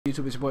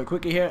YouTube, it's your boy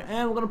Quickie here,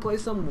 and we're gonna play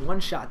some one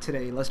shot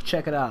today. Let's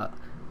check it out.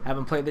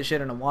 Haven't played this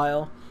shit in a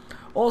while.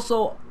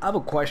 Also, I have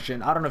a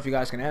question. I don't know if you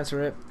guys can answer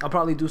it. I'll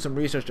probably do some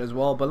research as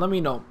well, but let me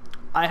know.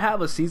 I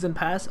have a season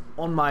pass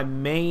on my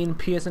main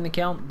PSN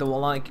account, the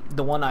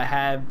one I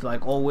have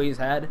always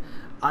had.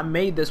 I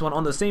made this one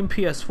on the same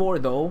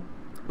PS4 though.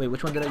 Wait,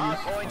 which one did I use?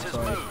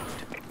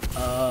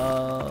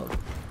 Oh, sorry.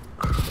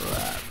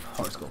 Crap.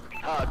 Horoscope.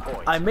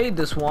 I made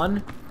this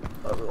one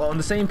on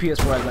the same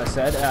PS4 as I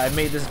said. I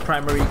made this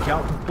primary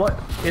account, but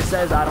it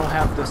says I don't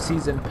have the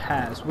season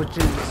pass, which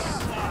is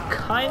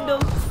kind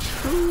of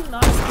true,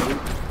 not true.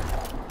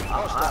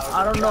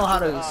 I don't know how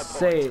to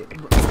say it.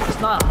 It's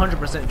not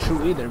 100%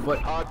 true either,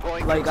 but I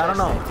don't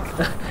know.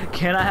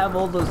 Can I have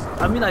all those?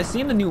 I mean, I've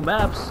seen the new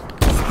maps,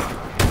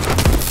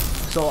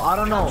 so I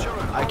don't know.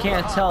 I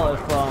can't tell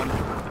if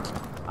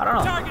I don't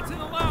know.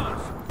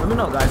 Let me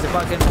know, guys, if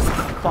I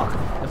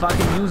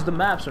can use the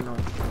maps or no.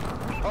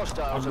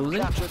 I'm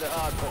losing.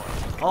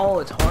 Oh,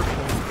 it's hard for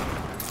me.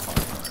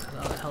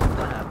 How the hell did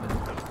that happen?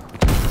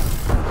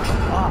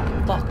 Ah,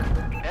 fuck.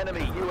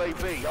 Enemy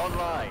UAV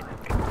online.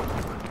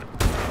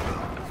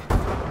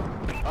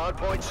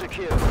 Hardpoint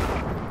secure.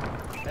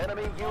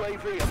 Enemy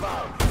UAV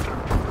above.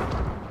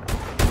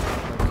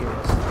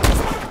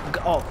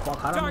 Okay, oh fuck,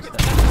 how did I miss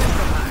that?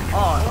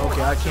 Oh,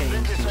 okay, I can't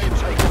even see shit.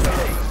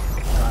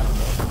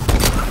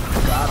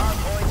 Got him.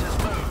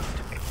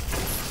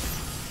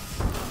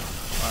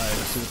 Alright,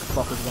 let's see what the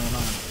fuck is going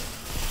on.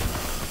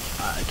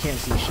 I can't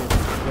see shit.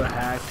 We're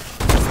hacked.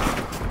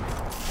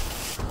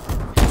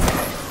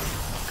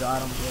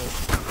 Got him, bro.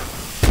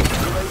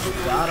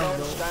 Got him,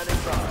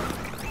 bro.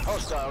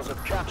 Hostiles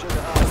have captured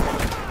the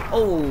hardpoint.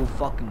 Oh,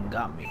 fucking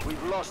got me.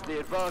 We've lost the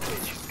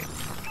advantage.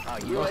 I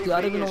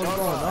don't even know what's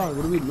going on.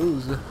 What do we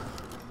lose?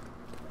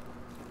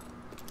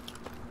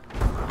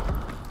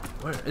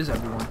 Where is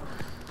everyone?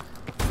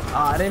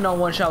 I didn't know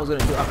one shot was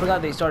gonna do. I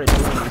forgot they started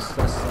doing this.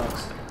 That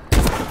sucks.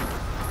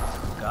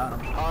 Got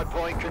him.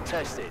 Hardpoint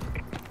contested.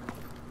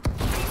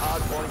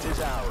 Hardpoint is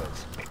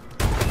ours.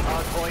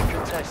 Hardpoint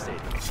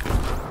contested.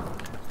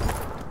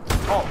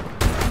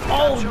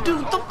 Oh,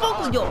 dude, the fuck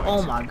was yo?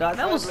 Oh my god,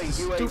 that was the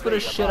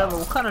stupidest shit ever.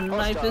 What kind of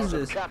knife is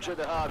this? Capture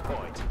the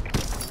hardpoint.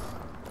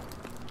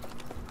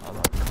 Hold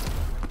on.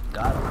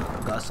 Got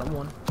him. Got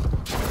someone.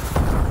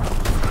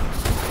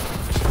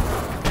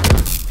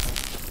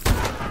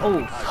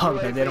 Oh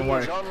fuck, that didn't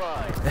work.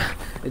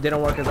 It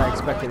didn't work as I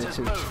expected it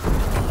to.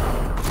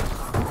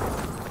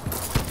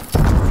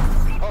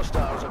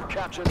 Hostiles have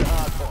captured the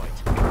hardpoint.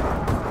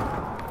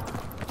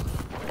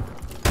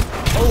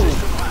 Oh,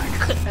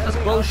 that's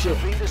bullshit.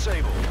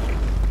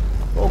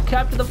 Oh,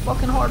 capture the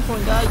fucking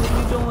hardpoint, guys. What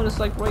are you doing? It's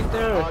like right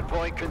there.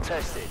 Hardpoint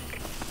contested.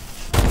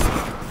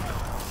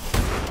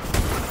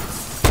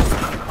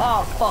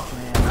 Oh fuck,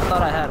 man. I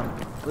thought I had him.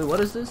 Wait, what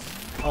is this?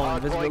 Oh,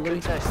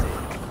 invisibility.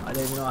 I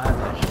didn't even know I had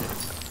that shit.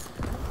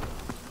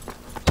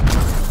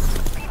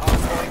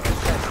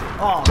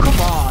 Oh, come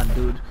on,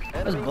 dude.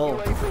 That's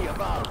bull.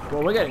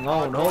 Bro, we're getting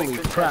owned. Holy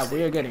crap,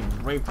 we are getting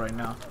raped right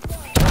now.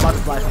 I'm about to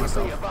flash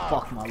myself.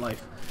 Fuck my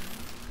life.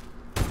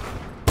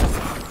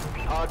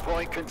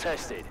 Hardpoint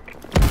contested.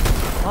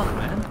 Fuck,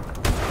 man.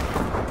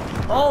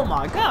 Oh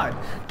my god.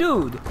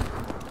 Dude.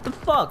 What the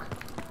fuck?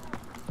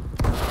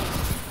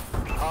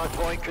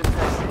 Hardpoint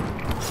contested.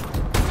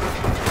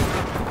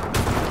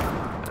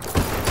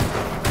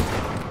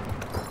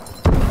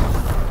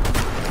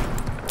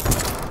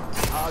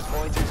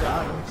 Hardpoint is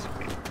ours.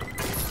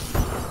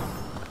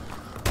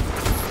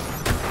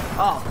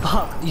 Oh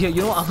fuck. Yeah,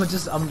 you know what? I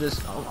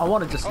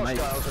want to just snipe.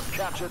 Hostiles have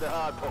captured the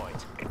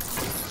hardpoint.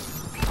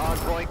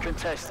 Hardpoint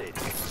contested.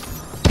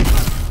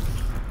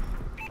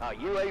 Our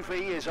UAV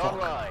is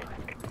online.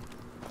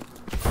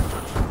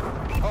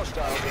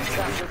 Hostiles have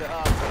captured the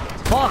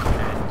hardpoint. Fuck,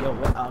 man. Yo,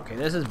 what? Okay,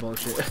 this is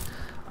bullshit.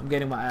 I'm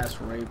getting my ass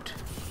raped.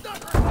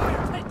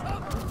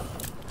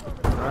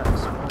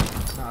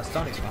 Nah,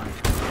 Stunny's fine.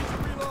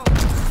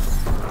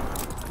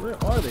 Where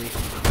are they?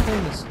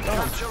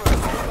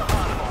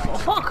 Oh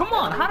fuck, come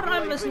on. How did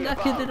I miss and that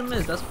kid didn't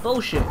miss? That's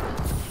bullshit.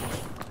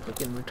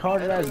 Freaking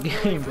retarded ass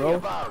game,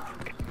 bro.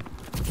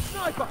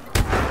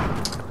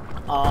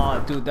 Oh,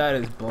 dude, that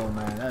is bull,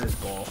 man. That is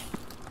bull.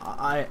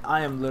 I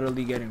am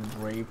literally getting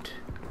raped.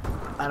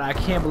 And I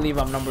can't believe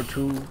I'm number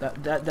 2.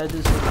 That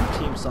just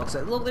team sucks.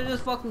 Look, they're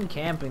just fucking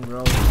camping, bro.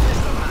 All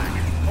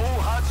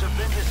HUDs have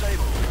been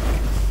disabled.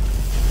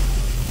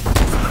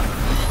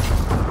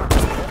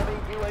 Enemy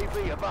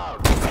UAV above.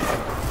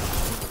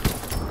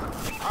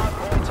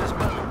 Hardpoint has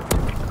moved.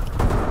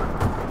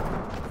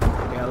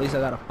 Okay, at least I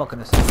got a fucking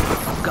assist.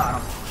 Got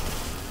him.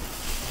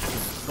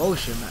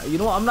 Bullshit, man. You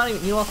know what? I'm not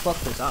even. You know what? Fuck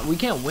this. We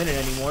can't win it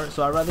anymore,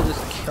 so I'd rather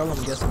just kill him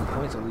and get some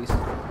points at least.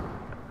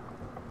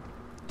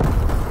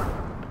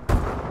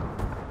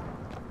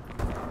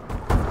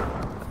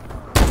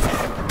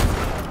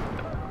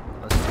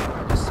 Let's see.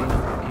 I just seen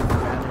him. He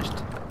vanished.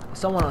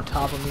 Someone on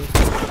top of me.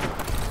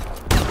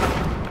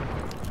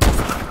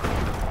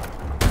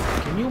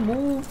 Can you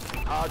move?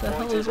 What the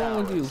hell is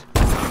wrong with you?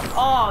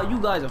 Oh, you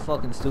guys are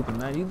fucking stupid,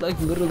 man. You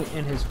literally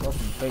in his fucking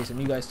face, and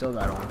you guys still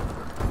got on.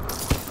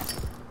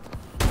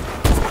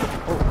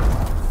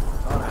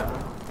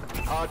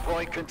 Hard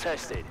point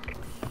contested.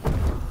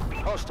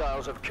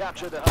 Hostiles have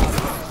captured the hard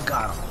point.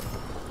 Got him.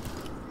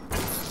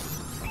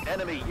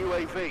 Enemy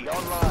UAV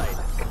online.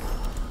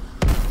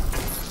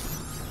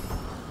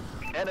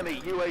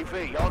 Enemy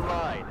UAV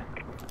online.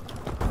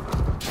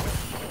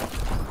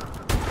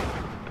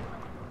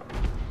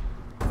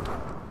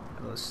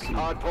 Let's see.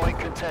 Hard point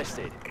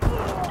contested.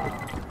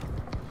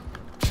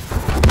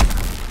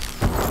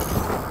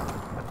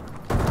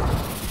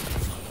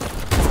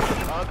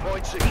 Hard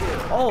point secure.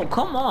 Oh,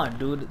 come on,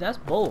 dude. That's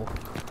bull.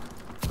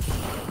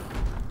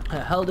 The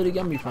hell did he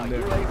get me from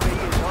there?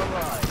 UAV is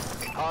online.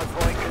 Hard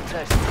point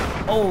contested.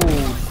 Oh,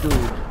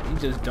 dude. He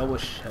just double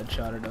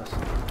headshotted us.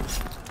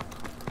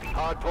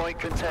 Hard point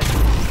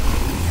contested.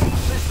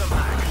 System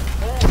hack.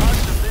 All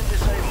HUDs have been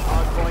disabled.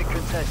 Hard point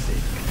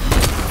contested.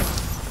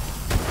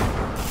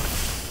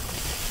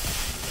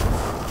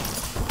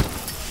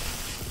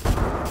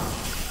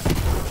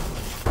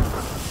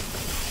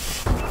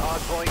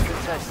 Hard point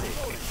contested.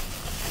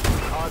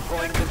 Hard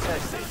point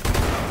contested.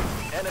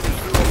 Enemy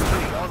UAV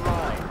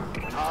online.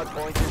 Hard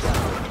point is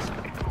ours.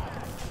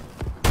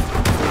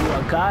 Ooh,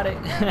 I got it.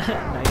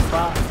 Nice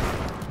pop.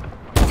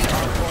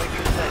 Hard point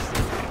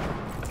contested.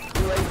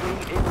 UAV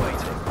in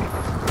waiting.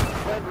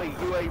 Friendly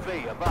UAV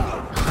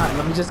above. Alright,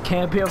 let me just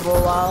camp here for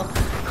a while.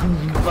 I'm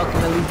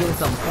fucking at least getting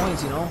some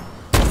points, you know?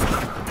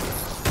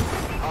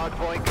 Hard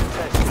point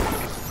contested.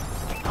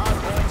 Hard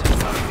point is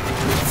coming.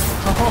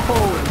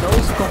 Oh, no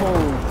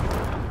scope.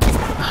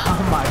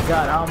 Oh my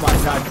god, how am I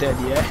not dead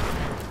yet?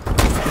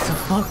 It's a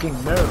fucking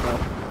miracle.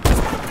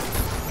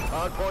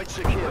 Hard point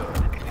secured.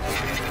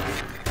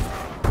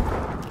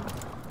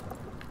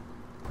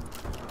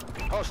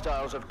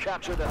 Hostiles have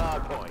captured the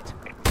hard point.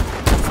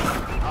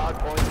 Hard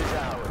point is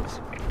ours.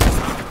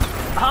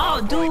 Oh,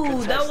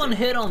 dude, that one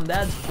hit him.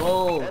 That's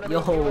bull.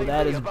 Yo,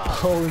 that is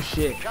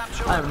bullshit.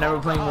 I am never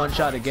playing one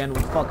shot again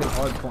with fucking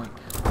hard point.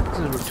 This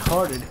is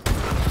retarded.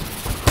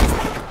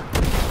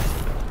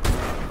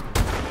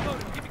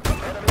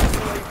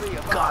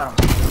 Got him.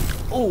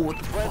 Oh, what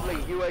the fuck?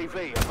 Friendly UAV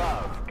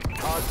above.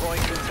 Hard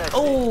point contested.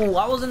 Oh,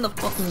 I was in the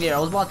fucking air. I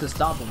was about to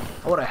stop him.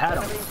 I would have had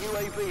him. Enemy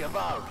UAV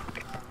above.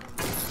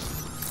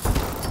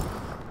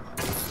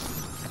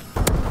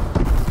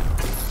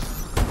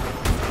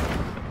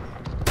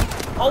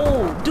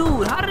 Oh,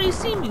 dude, how did he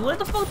see me? Where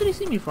the fuck did he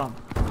see me from?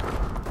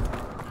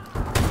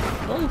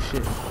 Oh,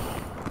 shit.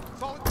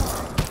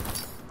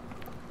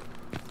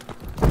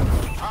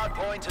 Hard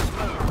point has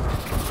moved.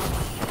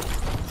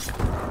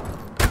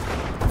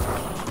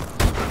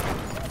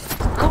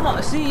 Come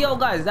on, see, yo,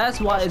 guys, that's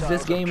why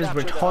this game is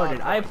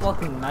retarded. I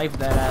fucking knifed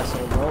that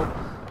asshole, bro.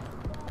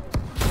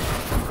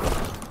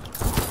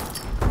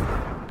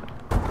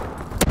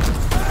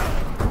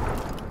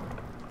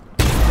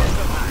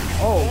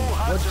 Oh,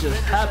 what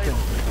just happened?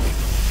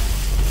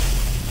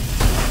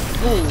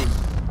 Ooh,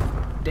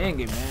 dang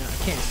it, man. I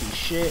can't see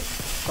shit.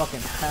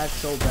 Fucking hacked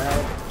so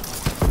bad.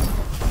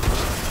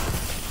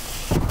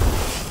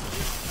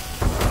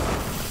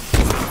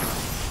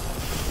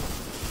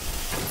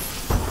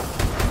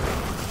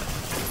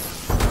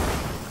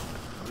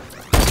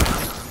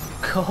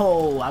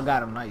 Oh, I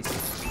got him nice.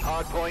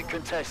 Hard point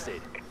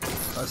contested.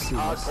 Let's see.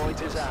 Hard Let's point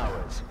see. is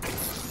ours.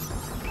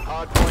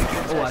 Hard point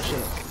contested. Oh,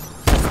 shit.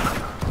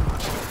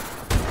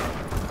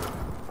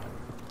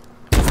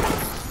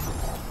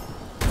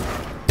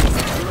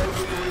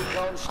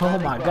 Oh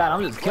my god,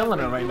 I'm just killing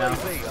her right now.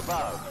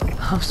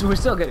 We're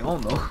still getting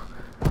home though,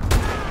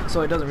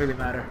 so it doesn't really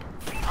matter.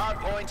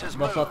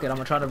 But fuck it, I'm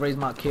gonna try to raise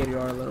my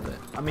KDR a little bit.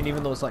 I mean,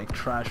 even though it's like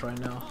trash right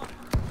now.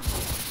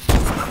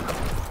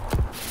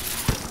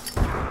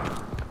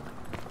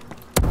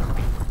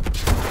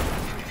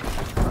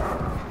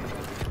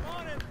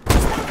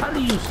 How do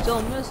you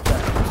still miss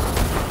that?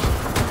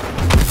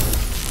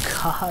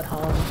 God,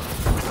 home.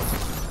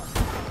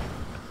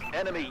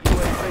 Enemy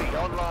UAV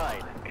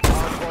online.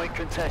 Hard point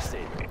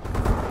contested.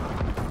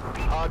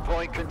 Hard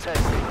point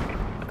contested.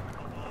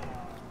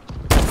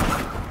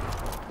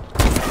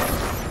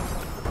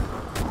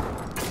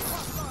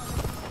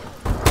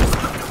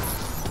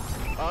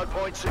 Hard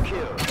point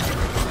secure.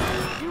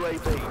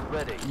 UAV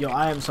ready. Yo,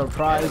 I am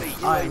surprised.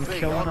 I am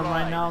killing him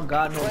right now.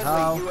 God knows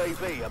how.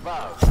 UAV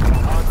above.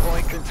 Hard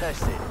point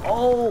contested.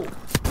 Oh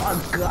my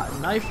god,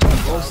 knife.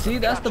 Oh, see,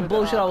 that's the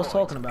bullshit I was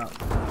talking about.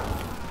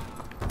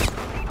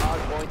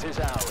 Hard point is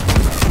out.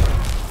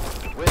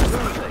 We're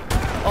losing.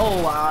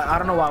 Oh, I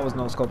don't know why I was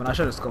no scoping. I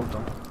should have scoped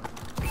him.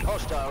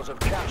 Hostiles have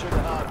captured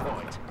the hard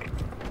point.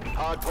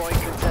 Hard point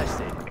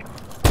contested.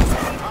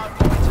 Hard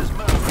point has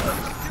moved.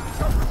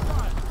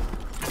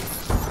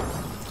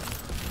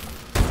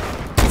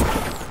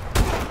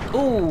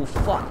 Oh,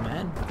 fuck,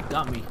 man.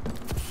 Got me.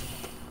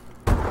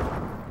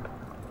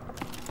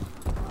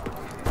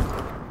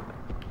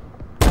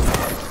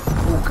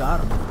 Oh, got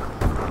him.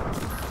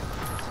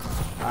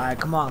 Alright,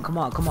 come on, come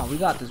on, come on. We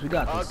got this, we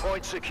got Hard this.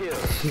 point secure.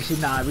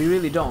 Nah, we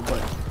really don't,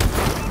 but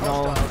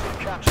no. Hostiles have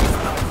captured the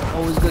hard point.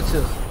 Always good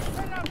too.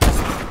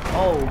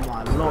 Oh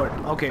my lord.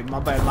 Okay, my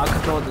bad. My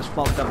controller just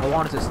fucked up. I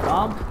wanted to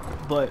stomp,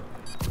 but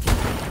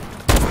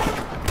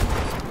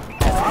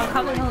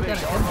how the hell did I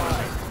hit him?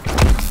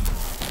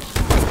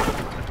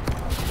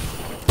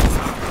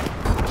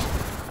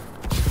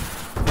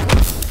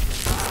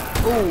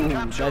 Ooh,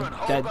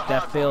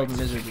 that failed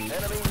miserably.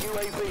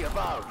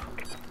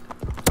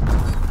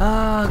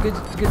 Ah,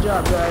 good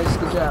job, guys.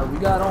 Good job. We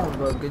got on,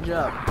 but good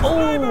job.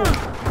 Oh,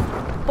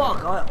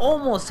 fuck! I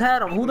almost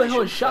had him. Who the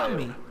hell shot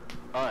me?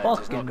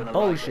 Fucking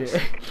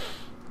bullshit.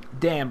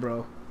 Damn,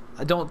 bro.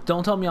 Don't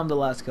tell me I'm the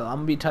last kill. I'm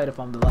gonna be tight if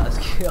I'm the last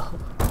kill.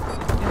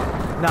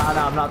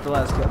 Nah, I'm not the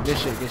last kill. Good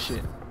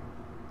shit.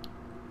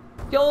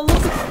 Yo, look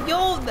at,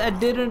 yo, that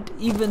didn't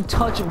even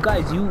touch him.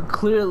 Guys, you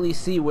clearly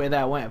see where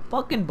that went.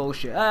 Fucking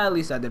bullshit. At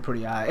least I did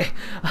pretty high.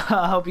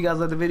 I hope you guys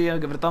liked the video.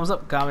 Give it a thumbs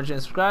up, comment, and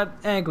subscribe,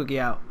 and Quickie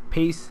out.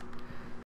 Peace.